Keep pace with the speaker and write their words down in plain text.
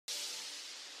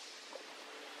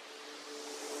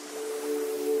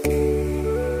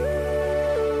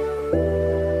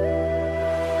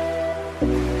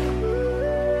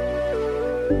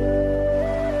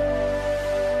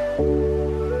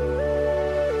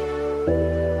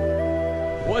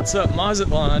What's up,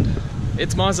 Mazatlan?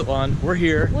 It's Mazatlan. We're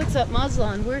here. What's up,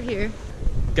 Mazatlan? We're here.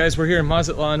 Guys, we're here in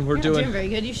Mazatlan. We're doing very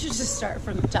good. You should just start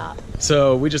from the top.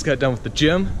 So we just got done with the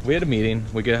gym. We had a meeting.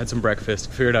 We had some breakfast.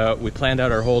 Figured out. We planned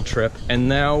out our whole trip, and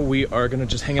now we are gonna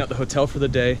just hang out at the hotel for the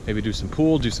day. Maybe do some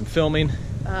pool, do some filming.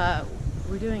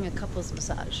 We're doing a couples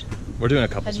massage. We're doing a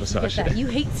couples massage. That? You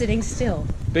hate sitting still.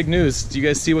 Big news. Do you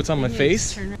guys see what's on my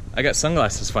face? I got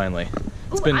sunglasses finally.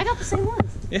 I got the same ones.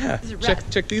 Yeah,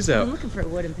 check these out. I'm looking for a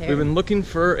wooden pair. We've been looking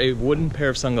for a wooden pair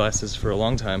of sunglasses for a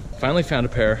long time. Finally found a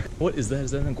pair. What is that?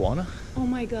 Is that an iguana? Oh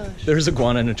my gosh. There's an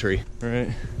iguana in a tree. All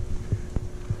right.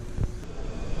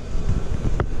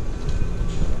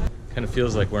 Kind of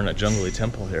feels like we're in a jungly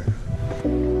temple here.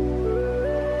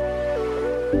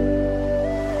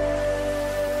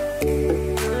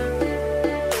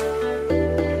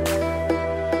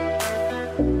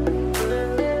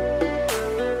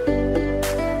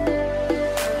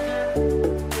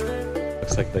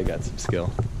 Looks like they got some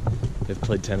skill. They've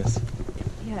played tennis.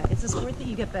 Yeah, it's a sport that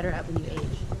you get better at when you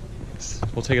age. Yes.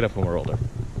 We'll take it up when we're older.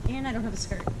 And I don't have a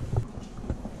skirt.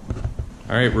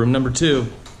 All right, room number 2.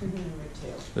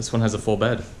 This one has a full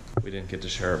bed. We didn't get to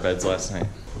share our beds last night.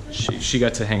 She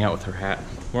got to hang out with her hat.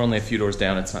 We're only a few doors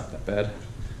down, it's not that bad. A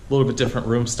little bit different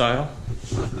room style.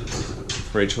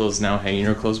 Rachel is now hanging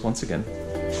her clothes once again.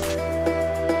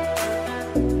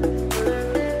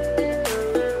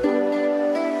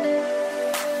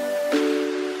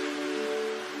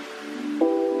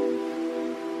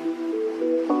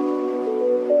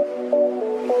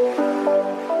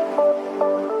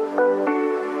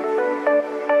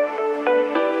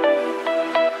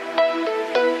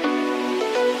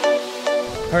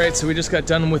 Alright, so we just got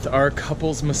done with our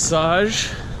couples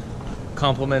massage.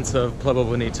 Compliments of Pueblo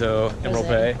Bonito, Emerald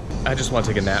Bay. I just want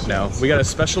to take a nap now. We got a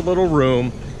special little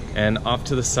room, and off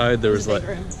to the side there was like,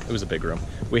 it was a big room.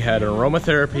 We had an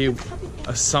aromatherapy,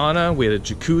 a sauna, we had a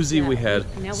jacuzzi, we had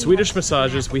Swedish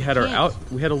massages, we had a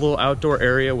little outdoor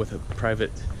area with a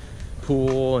private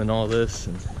pool and all this.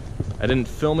 And I didn't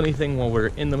film anything while we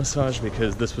were in the massage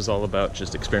because this was all about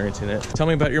just experiencing it. Tell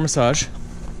me about your massage.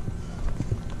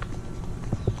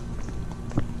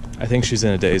 I think she's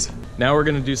in a daze. Now we're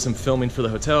gonna do some filming for the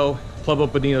hotel. Pueblo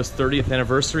Bonito's 30th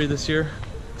anniversary this year.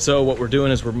 So what we're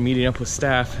doing is we're meeting up with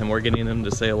staff and we're getting them to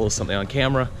say a little something on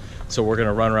camera. So we're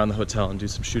gonna run around the hotel and do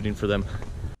some shooting for them.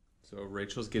 So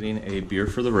Rachel's getting a beer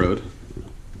for the road.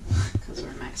 Because we're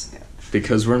in Mexico.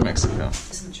 Because we're in Mexico.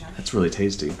 That's really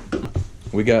tasty.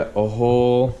 We got a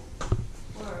whole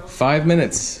 5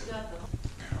 minutes.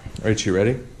 Rachel, you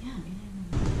ready?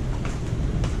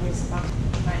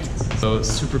 So it's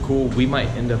super cool. We might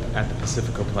end up at the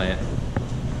Pacifico plant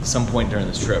some point during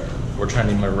this trip. We're trying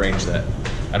to arrange that.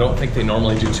 I don't think they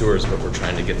normally do tours, but we're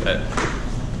trying to get that.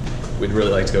 We'd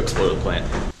really like to go explore the plant.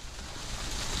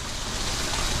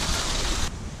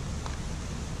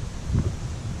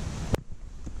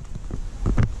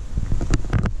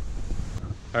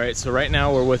 All right, so right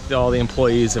now we're with all the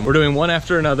employees and we're doing one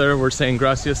after another. We're saying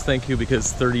gracias, thank you,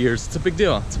 because 30 years, it's a big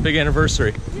deal. It's a big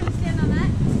anniversary.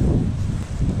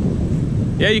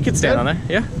 Yeah, you could stand on there.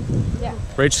 Yeah? Yeah.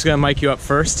 Rachel's gonna mic you up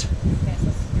first. Okay,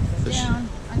 so down,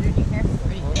 underneath here.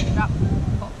 Ready? Drop.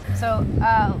 Cool. So,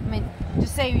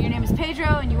 just say your name is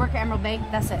Pedro and you work at Emerald Bay.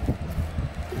 That's it.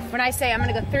 When I say I'm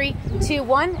gonna go 3, 2,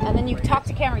 1, and then you talk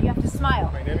to camera. You have to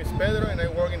smile. My name is Pedro and I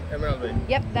work in Emerald Bay.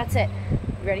 Yep, that's it.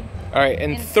 You ready? All right,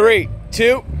 in 3,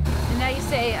 2. And now you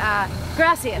say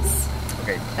gracias.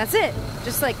 Okay. That's it.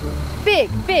 Just like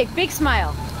big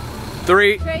smile.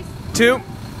 3, 2.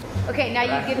 Okay, now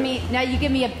you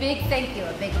give me a big thank you,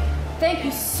 thank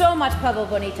you so much, Pueblo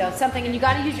Bonito. It's something, and you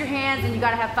got to use your hands and you got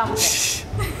to have fun with it.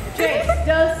 Tres,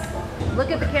 dos.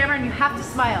 Look at the camera and you have to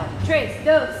smile. Tres,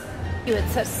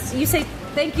 dos. You say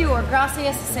thank you or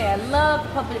gracias. Say I love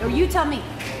Pueblo, or you tell me.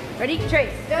 Ready?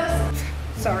 Tres, dos.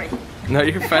 Sorry. No,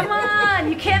 you're fine. Come on,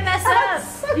 you can't mess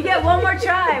up. You get one more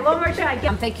try.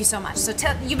 Thank you so much. So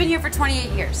you've been here for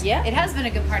 28 years. Yeah. It has been a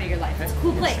good part of your life. It's a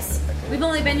cool place. We've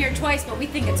only been here twice, but we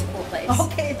think it's a cool place.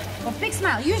 Okay. Well, big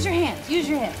smile. Use your hands.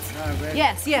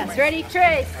 Yes. Ready?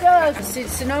 Tres, dos.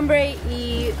 Su nombre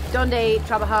y donde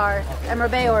trabajar,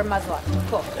 Emerald Bay or Mazatlan.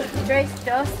 Cool. Tres,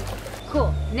 dos.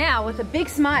 Cool. Now, with a big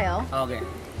smile,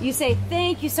 you say,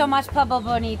 thank you so much, Pueblo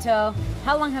Bonito.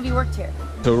 How long have you worked here?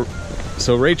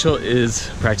 So Rachel is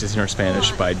practicing her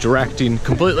Spanish by directing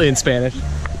completely in Spanish.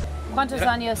 ¿Cuántos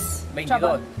años?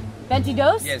 22.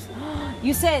 22? Yes.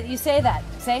 You say that.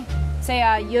 Say,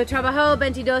 yo trabajo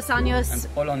 22 años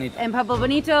en Pueblo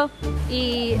Bonito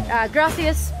y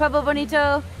gracias Pueblo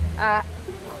Bonito.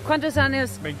 ¿Cuántos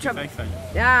años? 26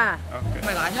 años. Yeah. Okay. Oh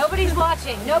my gosh. Nobody's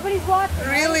watching.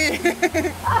 Really?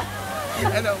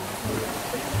 I know.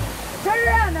 Turn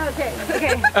around. Okay.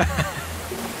 Okay.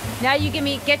 Now you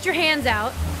get your hands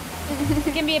out.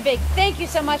 Give me a big thank you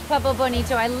so much, Pueblo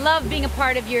Bonito. I love being a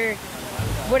part of your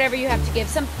whatever you have to give.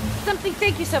 Something.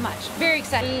 Thank you so much. Very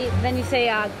excited. Then you say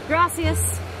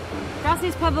gracias.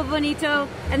 Gracias, Pueblo Bonito.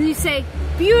 And then you say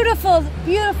beautiful,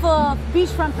 beautiful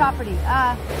beachfront property.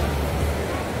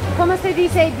 ¿Cómo se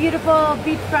dice beautiful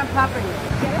beachfront property?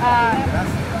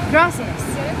 Gracias.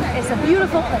 It's a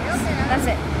beautiful place. That's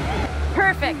it.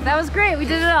 Perfect. That was great. We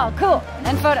did it all. Cool.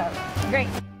 And photo. Great.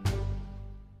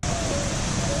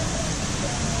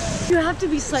 You have to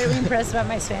be slightly impressed about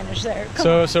my Spanish there.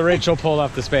 So Rachel pulled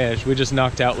off the Spanish. We just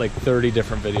knocked out like 30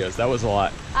 different videos. That was a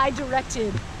lot. I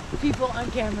directed people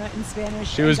on camera in Spanish.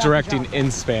 She was directing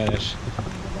in Spanish.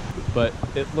 But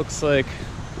it looks like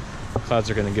clouds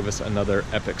are going to give us another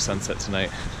epic sunset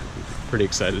tonight. Pretty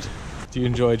excited. Do you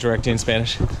enjoy directing in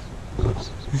Spanish?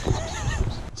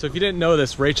 So if you didn't know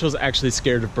this, Rachel's actually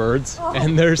scared of birds.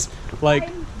 And there's like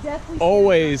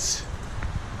always...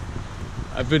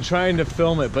 I've been trying to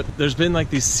film it, but there's been like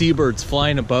these seabirds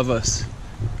flying above us.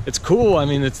 It's cool. I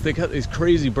mean, they got these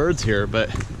crazy birds here, but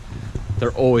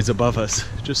they're always above us,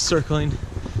 just circling,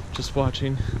 just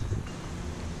watching.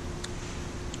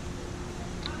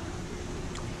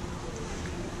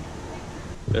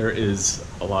 There is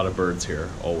a lot of birds here,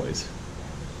 always.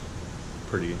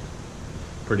 Pretty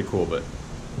cool, but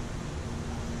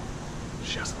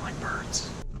she doesn't like birds.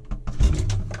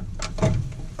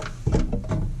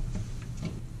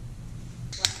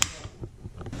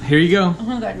 Here you go. Oh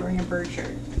my god, you're wearing a bird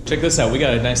shirt. Check this out. We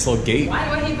got a nice little gate. Why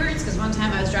do I hate birds? Because one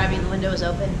time I was driving, the window was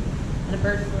open, and a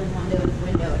bird flew in one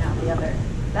window and out the other.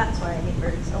 That's why I hate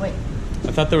birds. Oh wait.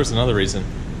 I thought there was another reason.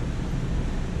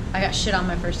 I got shit on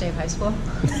my first day of high school.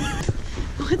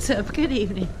 What's up? Good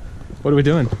evening. What are we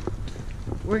doing?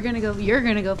 You're gonna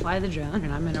go fly the drone,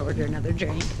 and I'm gonna order another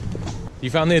drink. You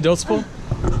found the adults pool?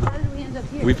 How did we end up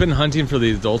here? We've been hunting for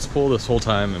the adults pool this whole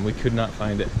time, and we could not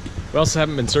find it. We also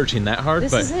haven't been searching that hard,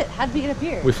 This is it. How'd we get up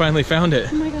here? we finally found it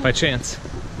Oh my God. by chance.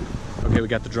 Okay, we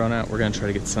got the drone out. We're gonna try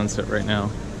to get sunset right now.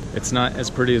 It's not as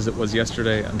pretty as it was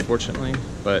yesterday, unfortunately,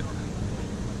 but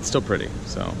it's still pretty.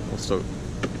 So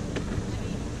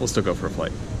we'll still go for a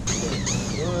flight.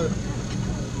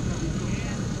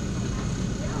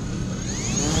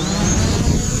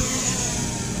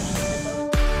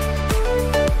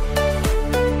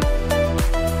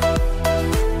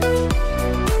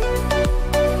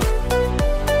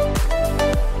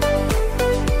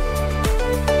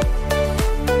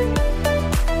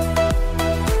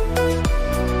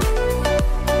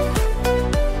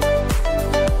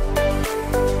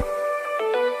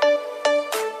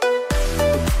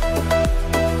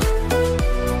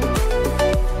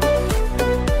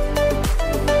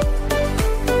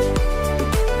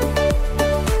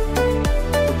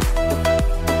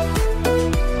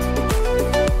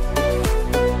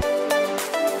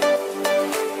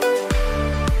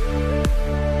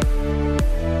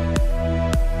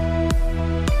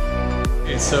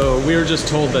 So we were just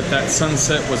told that that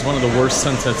sunset was one of the worst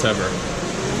sunsets ever.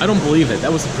 I don't believe it.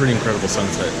 That was a pretty incredible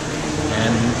sunset.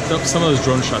 And some of those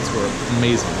drone shots were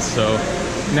amazing. So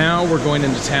now we're going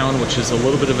into town, which is a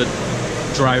little bit of a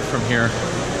drive from here.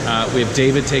 We have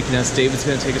David taking us. David's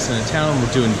going to take us into town.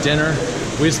 We're doing dinner.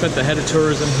 We just met the head of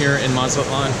tourism here in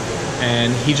Mazatlan,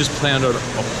 and he just planned out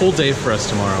a whole day for us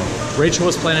tomorrow. Rachel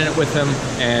was planning it with him,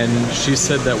 and she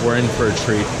said that we're in for a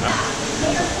treat.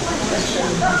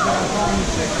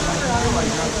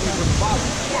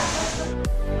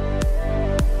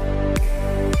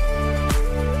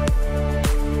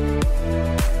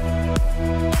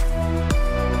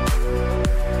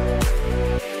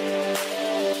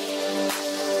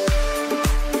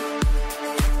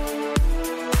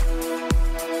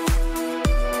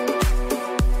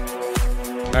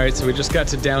 All right, so we just got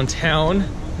to downtown.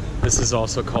 This is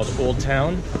also called Old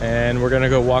Town, and we're gonna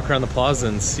go walk around the plaza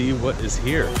and see what is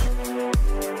here.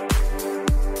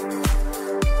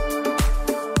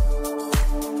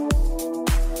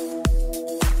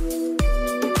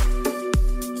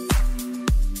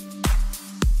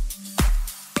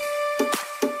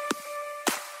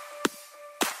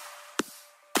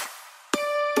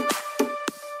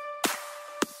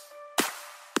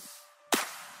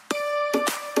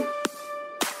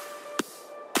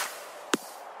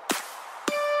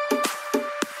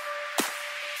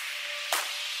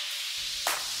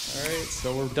 Alright,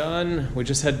 so we're done. We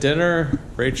just had dinner.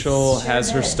 Rachel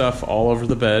has her stuff all over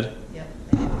the bed. Yep.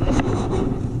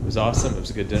 It was awesome. It was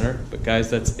a good dinner. But guys,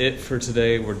 that's it for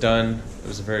today. We're done. It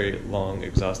was a very long,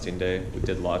 exhausting day. We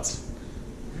did lots.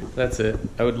 That's it.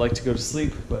 I would like to go to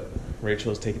sleep, but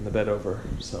Rachel is taking the bed over,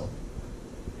 so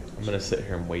I'm going to sit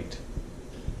here and wait.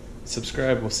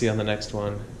 Subscribe. We'll see you on the next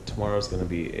one. Tomorrow's going to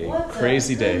be a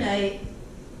crazy day. Night.